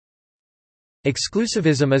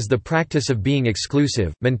Exclusivism is the practice of being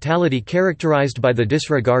exclusive, mentality characterized by the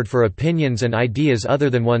disregard for opinions and ideas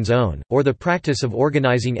other than one's own, or the practice of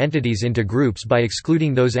organizing entities into groups by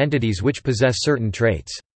excluding those entities which possess certain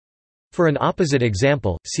traits. For an opposite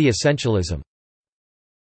example, see essentialism.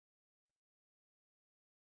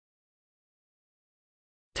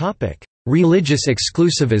 Religious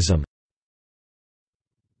exclusivism.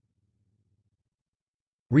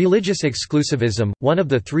 Religious exclusivism, one of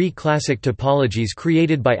the three classic typologies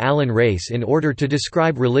created by Alan Race in order to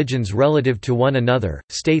describe religions relative to one another,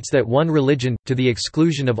 states that one religion, to the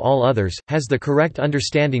exclusion of all others, has the correct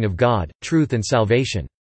understanding of God, truth and salvation.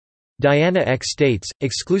 Diana X states,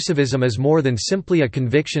 exclusivism is more than simply a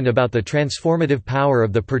conviction about the transformative power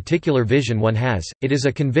of the particular vision one has, it is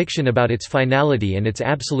a conviction about its finality and its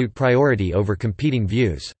absolute priority over competing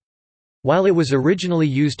views. While it was originally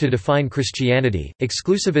used to define Christianity,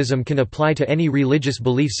 exclusivism can apply to any religious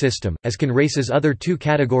belief system, as can Race's other two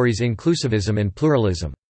categories inclusivism and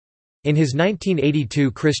pluralism. In his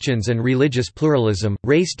 1982 Christians and Religious Pluralism,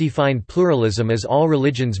 Race defined pluralism as all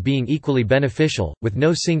religions being equally beneficial, with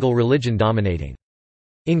no single religion dominating.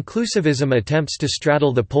 Inclusivism attempts to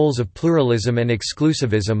straddle the poles of pluralism and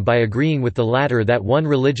exclusivism by agreeing with the latter that one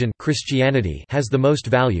religion, Christianity, has the most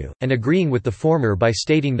value, and agreeing with the former by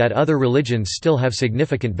stating that other religions still have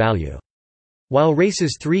significant value. While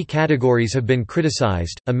Race's three categories have been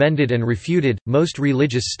criticized, amended and refuted, most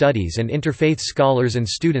religious studies and interfaith scholars and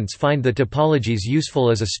students find the typologies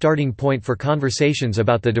useful as a starting point for conversations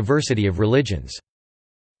about the diversity of religions.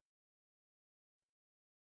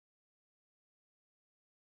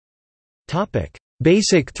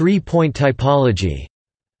 Basic three-point typology.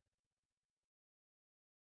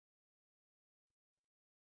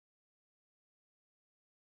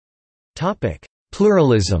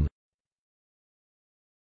 Pluralism.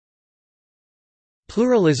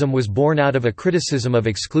 Pluralism was born out of a criticism of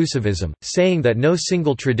exclusivism, saying that no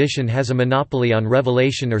single tradition has a monopoly on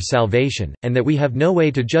revelation or salvation, and that we have no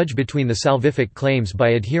way to judge between the salvific claims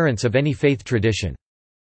by adherents of any faith tradition.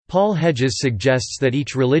 Paul Hedges suggests that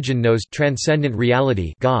each religion knows transcendent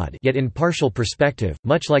reality, God, yet in partial perspective,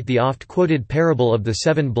 much like the oft-quoted parable of the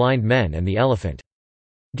 7 blind men and the elephant.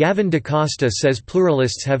 Gavin DaCosta says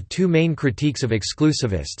pluralists have two main critiques of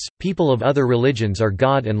exclusivists: people of other religions are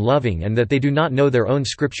God and loving and that they do not know their own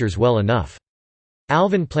scriptures well enough.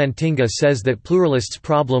 Alvin Plantinga says that pluralists'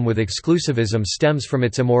 problem with exclusivism stems from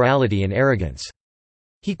its immorality and arrogance.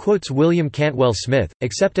 He quotes William Cantwell Smith,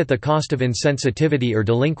 "Except at the cost of insensitivity or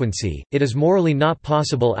delinquency, it is morally not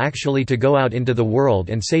possible actually to go out into the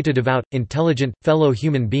world and say to devout, intelligent, fellow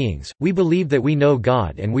human beings, we believe that we know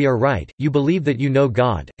God and we are right, you believe that you know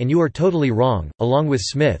God, and you are totally wrong." Along with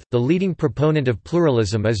Smith, the leading proponent of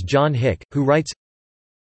pluralism is John Hick, who writes,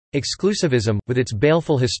 Exclusivism, with its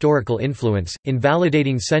baleful historical influence,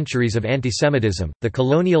 invalidating centuries of antisemitism, the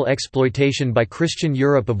colonial exploitation by Christian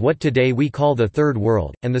Europe of what today we call the Third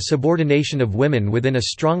World, and the subordination of women within a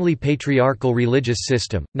strongly patriarchal religious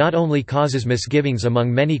system, not only causes misgivings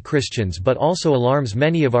among many Christians but also alarms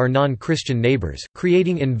many of our non-Christian neighbors,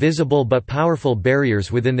 creating invisible but powerful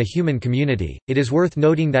barriers within the human community. It is worth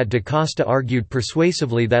noting that DaCosta argued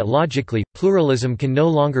persuasively that logically, pluralism can no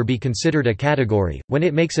longer be considered a category. When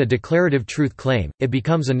it makes a declarative truth claim, it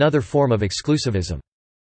becomes another form of exclusivism.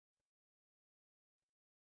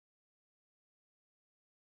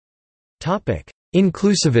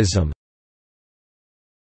 Inclusivism.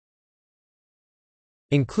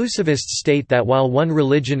 Inclusivists state that while one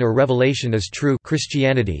religion or revelation is true,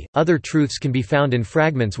 Christianity, other truths can be found in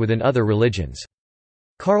fragments within other religions.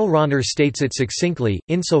 Karl Rahner states it succinctly,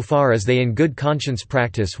 insofar as they in good conscience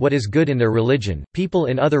practice what is good in their religion, people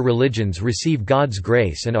in other religions receive God's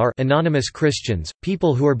grace and are anonymous Christians,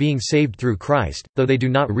 people who are being saved through Christ, though they do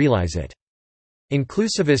not realize it.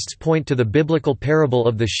 Inclusivists point to the biblical parable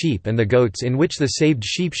of the sheep and the goats in which the saved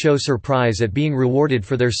sheep show surprise at being rewarded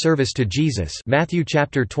for their service to Jesus. Matthew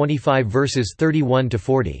chapter 25 verses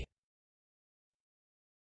 31–40.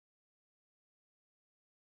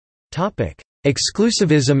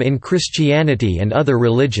 Exclusivism in Christianity and other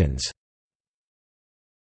religions.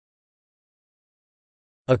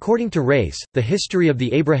 According to Race, the history of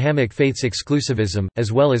the Abrahamic faith's exclusivism,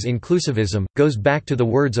 as well as inclusivism, goes back to the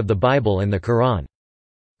words of the Bible and the Quran.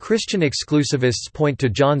 Christian exclusivists point to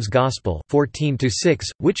John's Gospel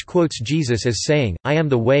 14–6, which quotes Jesus as saying, "I am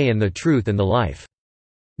the way and the truth and the life.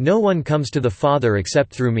 No one comes to the Father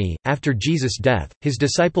except through me." After Jesus' death, his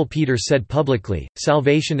disciple Peter said publicly,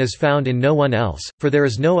 "Salvation is found in no one else, for there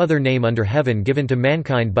is no other name under heaven given to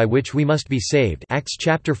mankind by which we must be saved." Acts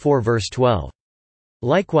chapter 4 verse 12.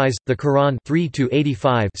 Likewise, the Quran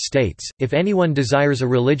 3-85 states, "If anyone desires a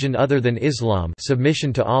religion other than Islam,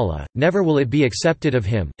 submission to Allah, never will it be accepted of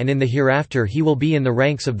him, and in the hereafter he will be in the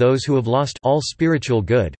ranks of those who have lost all spiritual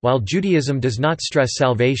good." While Judaism does not stress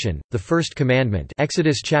salvation, the first commandment,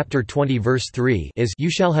 Exodus chapter 20 verse 3, is, "You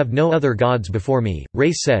shall have no other gods before me."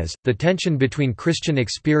 Race says, the tension between Christian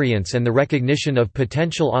experience and the recognition of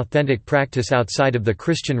potential authentic practice outside of the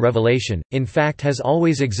Christian revelation, in fact has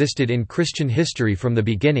always existed in Christian history from the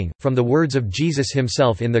beginning. From the words of Jesus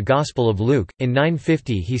himself in the Gospel of Luke, in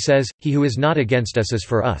 9:50 he says, "He who is not against us is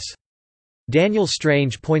for us." Daniel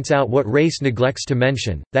Strange points out what Race neglects to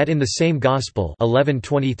mention, that in the same Gospel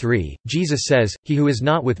 11:23, Jesus says, "He who is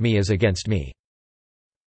not with me is against me."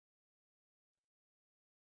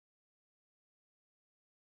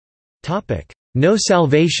 No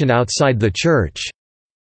salvation outside the Church.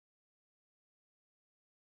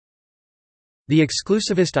 The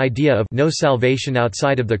exclusivist idea of no salvation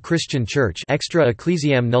outside of the Christian Church, extra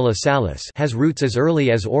ecclesiam nulla salus, has roots as early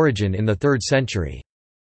as Origen in the 3rd century.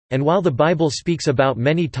 And while the Bible speaks about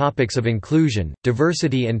many topics of inclusion,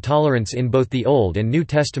 diversity and tolerance in both the Old and New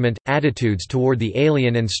Testament, attitudes toward the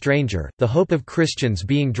alien and stranger, the hope of Christians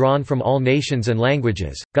being drawn from all nations and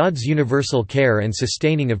languages, God's universal care and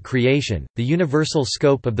sustaining of creation, the universal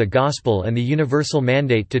scope of the gospel and the universal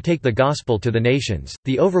mandate to take the gospel to the nations,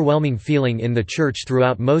 the overwhelming feeling in the Church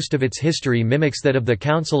throughout most of its history mimics that of the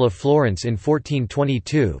Council of Florence in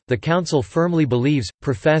 1422. The Council firmly believes,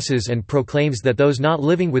 professes and proclaims that those not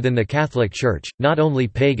living within the Catholic Church, not only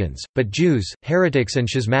pagans, but Jews, heretics and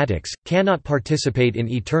schismatics, cannot participate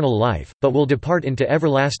in eternal life, but will depart into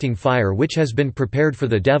everlasting fire which has been prepared for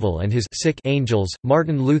the devil and his sick angels.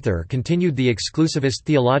 Martin Luther continued the exclusivist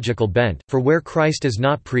theological bent, for where Christ is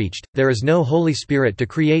not preached, there is no Holy Spirit to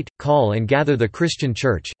create, call and gather the Christian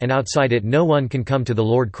Church, and outside it no one can come to the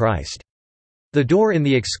Lord Christ. The door in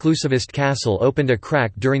the exclusivist castle opened a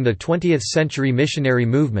crack during the 20th-century missionary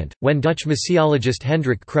movement, when Dutch missiologist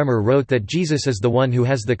Hendrik Kremer wrote that Jesus is the one who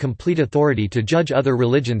has the complete authority to judge other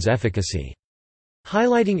religions' efficacy.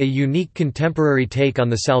 Highlighting a unique contemporary take on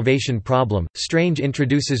the salvation problem, Strange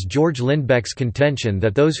introduces George Lindbeck's contention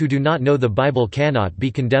that those who do not know the Bible cannot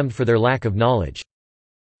be condemned for their lack of knowledge.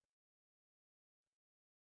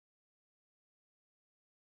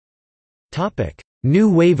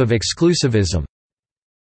 New wave of exclusivism.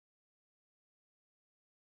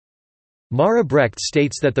 Mara Brecht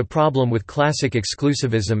states that the problem with classic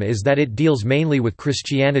exclusivism is that it deals mainly with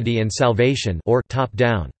Christianity and salvation, or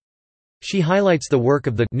top-down. She highlights the work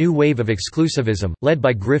of the new wave of exclusivism, led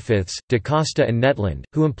by Griffiths, Da Costa and Netland,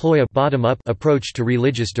 who employ a bottom-up approach to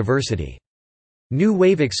religious diversity. New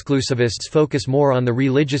Wave exclusivists focus more on the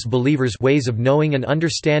religious believers' ways of knowing and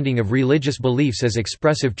understanding of religious beliefs as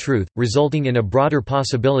expressive truth, resulting in a broader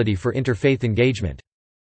possibility for interfaith engagement.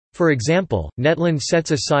 For example, Netland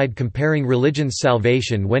sets aside comparing religions'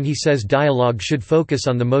 salvation when he says dialogue should focus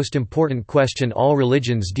on the most important question all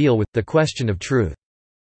religions deal with, the question of truth.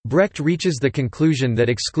 Brecht reaches the conclusion that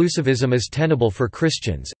exclusivism is tenable for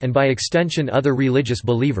Christians, and by extension other religious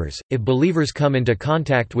believers, if believers come into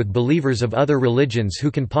contact with believers of other religions who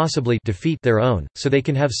can possibly defeat their own, so they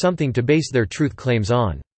can have something to base their truth claims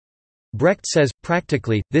on. Brecht says,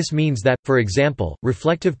 practically, this means that, for example,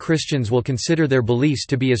 reflective Christians will consider their beliefs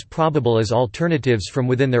to be as probable as alternatives from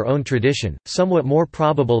within their own tradition, somewhat more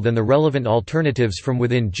probable than the relevant alternatives from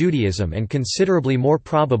within Judaism and considerably more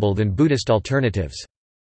probable than Buddhist alternatives.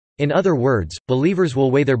 In other words, believers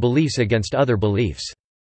will weigh their beliefs against other beliefs.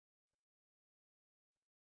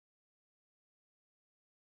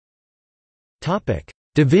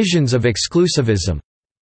 Divisions of exclusivism.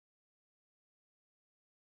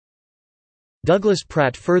 Douglas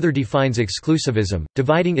Pratt further defines exclusivism,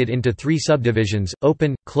 dividing it into three subdivisions: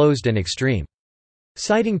 open, closed and extreme.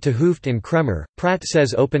 Citing 't Hooft and Kremer, Pratt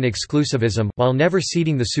says open exclusivism, while never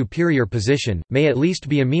ceding the superior position, may at least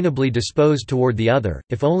be amenably disposed toward the other,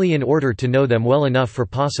 if only in order to know them well enough for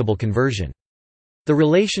possible conversion. The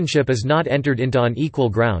relationship is not entered into on equal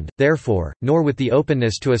ground, therefore, nor with the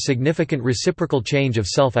openness to a significant reciprocal change of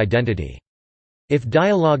self-identity. If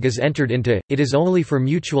dialogue is entered into, it is only for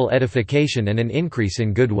mutual edification and an increase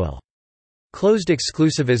in goodwill. Closed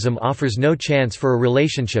exclusivism offers no chance for a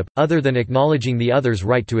relationship, other than acknowledging the other's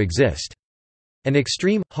right to exist. An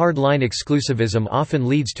extreme, hard-line exclusivism often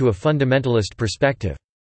leads to a fundamentalist perspective.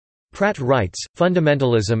 Pratt writes,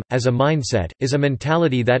 fundamentalism, as a mindset, is a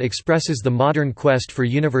mentality that expresses the modern quest for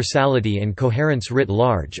universality and coherence writ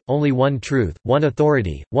large, only one truth, one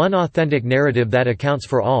authority, one authentic narrative that accounts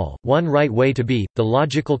for all, one right way to be. The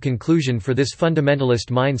logical conclusion for this fundamentalist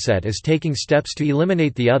mindset is taking steps to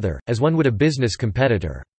eliminate the other, as one would a business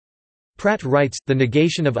competitor. Pratt writes, the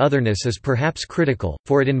negation of otherness is perhaps critical,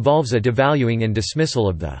 for it involves a devaluing and dismissal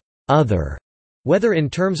of the other, whether in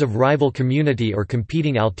terms of rival community or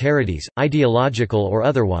competing alterities, ideological or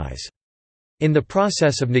otherwise. In the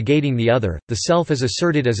process of negating the other, the self is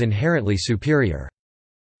asserted as inherently superior.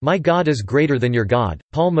 My God is greater than your God.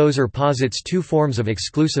 Paul Moser posits two forms of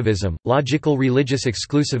exclusivism: logical religious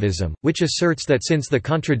exclusivism, which asserts that since the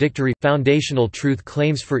contradictory, foundational truth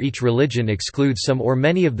claims for each religion excludes some or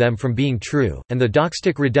many of them from being true, and the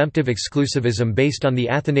doxastic redemptive exclusivism based on the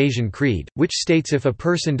Athanasian Creed, which states if a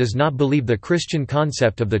person does not believe the Christian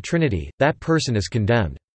concept of the Trinity, that person is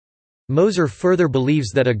condemned. Moser further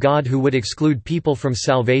believes that a God who would exclude people from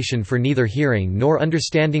salvation for neither hearing nor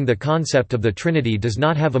understanding the concept of the Trinity does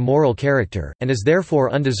not have a moral character, and is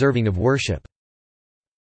therefore undeserving of worship.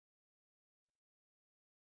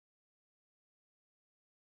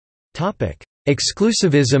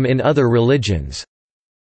 Exclusivism in other religions.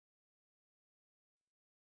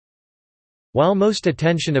 While most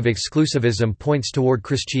attention of exclusivism points toward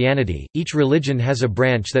Christianity, each religion has a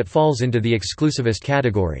branch that falls into the exclusivist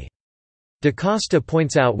category. Da Costa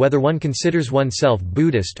points out whether one considers oneself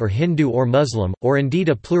Buddhist or Hindu or Muslim, or indeed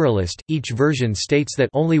a pluralist, each version states that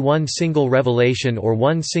only one single revelation or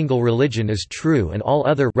one single religion is true and all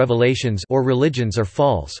other revelations or religions are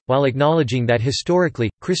false, while acknowledging that historically,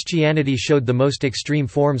 Christianity showed the most extreme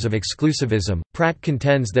forms of exclusivism. Pratt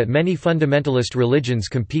contends that many fundamentalist religions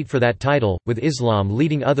compete for that title, with Islam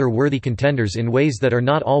leading other worthy contenders in ways that are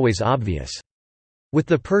not always obvious. With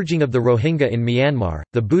the purging of the Rohingya in Myanmar,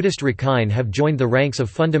 the Buddhist Rakhine have joined the ranks of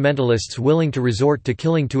fundamentalists willing to resort to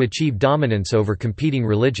killing to achieve dominance over competing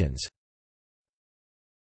religions.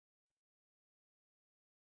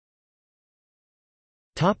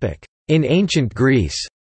 In ancient Greece,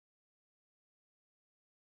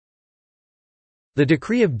 the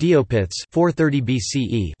decree of Diopithes 430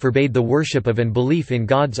 BCE forbade the worship of and belief in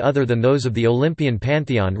gods other than those of the Olympian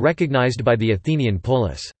pantheon recognized by the Athenian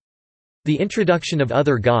polis. The introduction of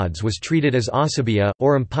other gods was treated as asabia,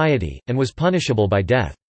 or impiety, and was punishable by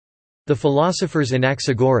death. The philosophers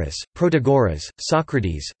Anaxagoras, Protagoras,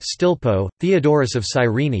 Socrates, Stilpo, Theodorus of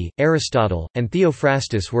Cyrene, Aristotle, and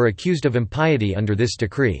Theophrastus were accused of impiety under this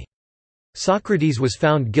decree. Socrates was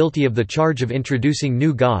found guilty of the charge of introducing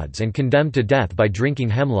new gods and condemned to death by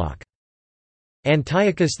drinking hemlock.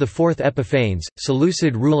 Antiochus IV Epiphanes,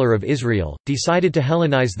 Seleucid ruler of Israel, decided to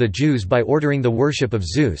Hellenize the Jews by ordering the worship of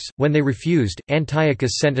Zeus. When they refused,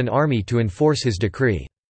 Antiochus sent an army to enforce his decree.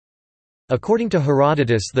 According to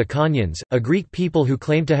Herodotus, the Khanians, a Greek people who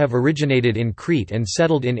claimed to have originated in Crete and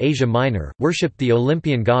settled in Asia Minor, worshipped the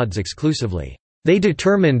Olympian gods exclusively. They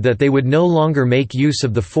determined that they would no longer make use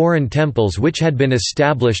of the foreign temples which had been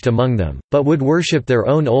established among them, but would worship their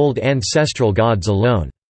own old ancestral gods alone.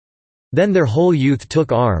 Then their whole youth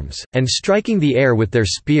took arms, and striking the air with their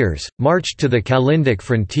spears, marched to the Kalindic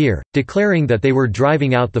frontier, declaring that they were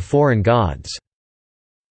driving out the foreign gods.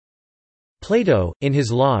 Plato, in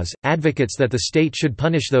his Laws, advocates that the state should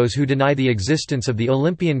punish those who deny the existence of the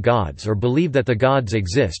Olympian gods or believe that the gods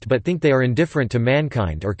exist but think they are indifferent to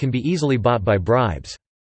mankind or can be easily bought by bribes.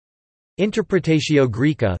 Interpretatio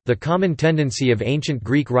Graeca, the common tendency of ancient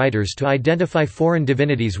Greek writers to identify foreign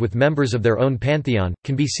divinities with members of their own pantheon,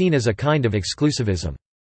 can be seen as a kind of exclusivism.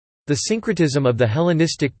 The syncretism of the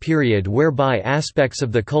Hellenistic period, whereby aspects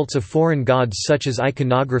of the cults of foreign gods such as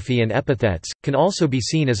iconography and epithets, can also be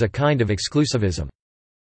seen as a kind of exclusivism.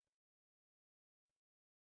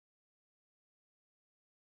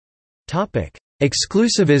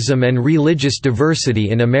 Exclusivism and religious diversity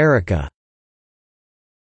in America.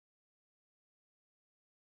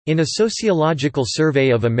 In a sociological survey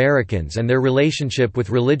of Americans and their relationship with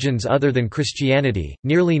religions other than Christianity,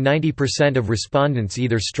 nearly 90% of respondents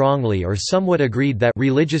either strongly or somewhat agreed that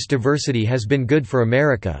religious diversity has been good for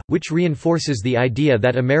America, which reinforces the idea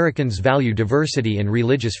that Americans value diversity and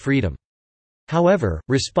religious freedom. However,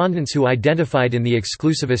 respondents who identified in the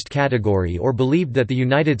exclusivist category or believed that the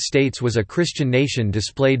United States was a Christian nation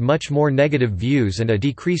displayed much more negative views and a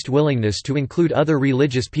decreased willingness to include other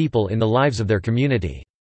religious people in the lives of their community.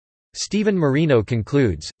 Stephen Marino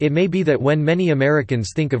concludes, it may be that when many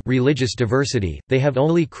Americans think of religious diversity, they have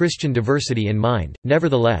only Christian diversity in mind.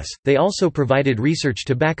 Nevertheless, they also provided research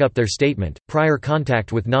to back up their statement. Prior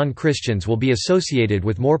contact with non-Christians will be associated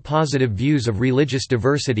with more positive views of religious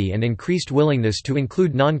diversity and increased willingness to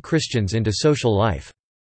include non-Christians into social life.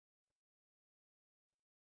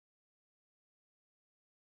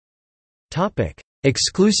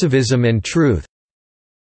 Exclusivism and truth.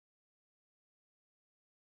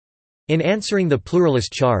 In answering the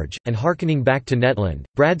pluralist charge, and hearkening back to Netland,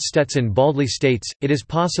 Brad Stetson baldly states, "It is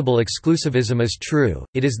possible exclusivism is true.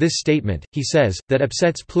 It is this statement," he says, "that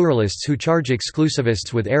upsets pluralists who charge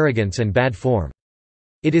exclusivists with arrogance and bad form.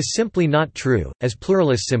 It is simply not true, as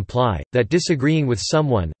pluralists imply, that disagreeing with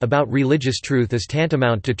someone about religious truth is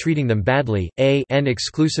tantamount to treating them badly. An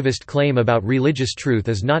exclusivist claim about religious truth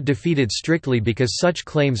is not defeated strictly because such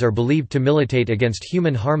claims are believed to militate against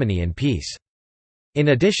human harmony and peace." In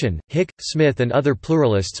addition, Hick, Smith and other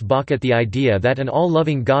pluralists balk at the idea that an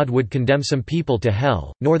all-loving God would condemn some people to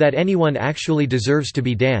hell, nor that anyone actually deserves to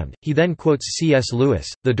be damned. He then quotes C.S. Lewis,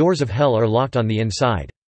 "The doors of hell are locked on the inside.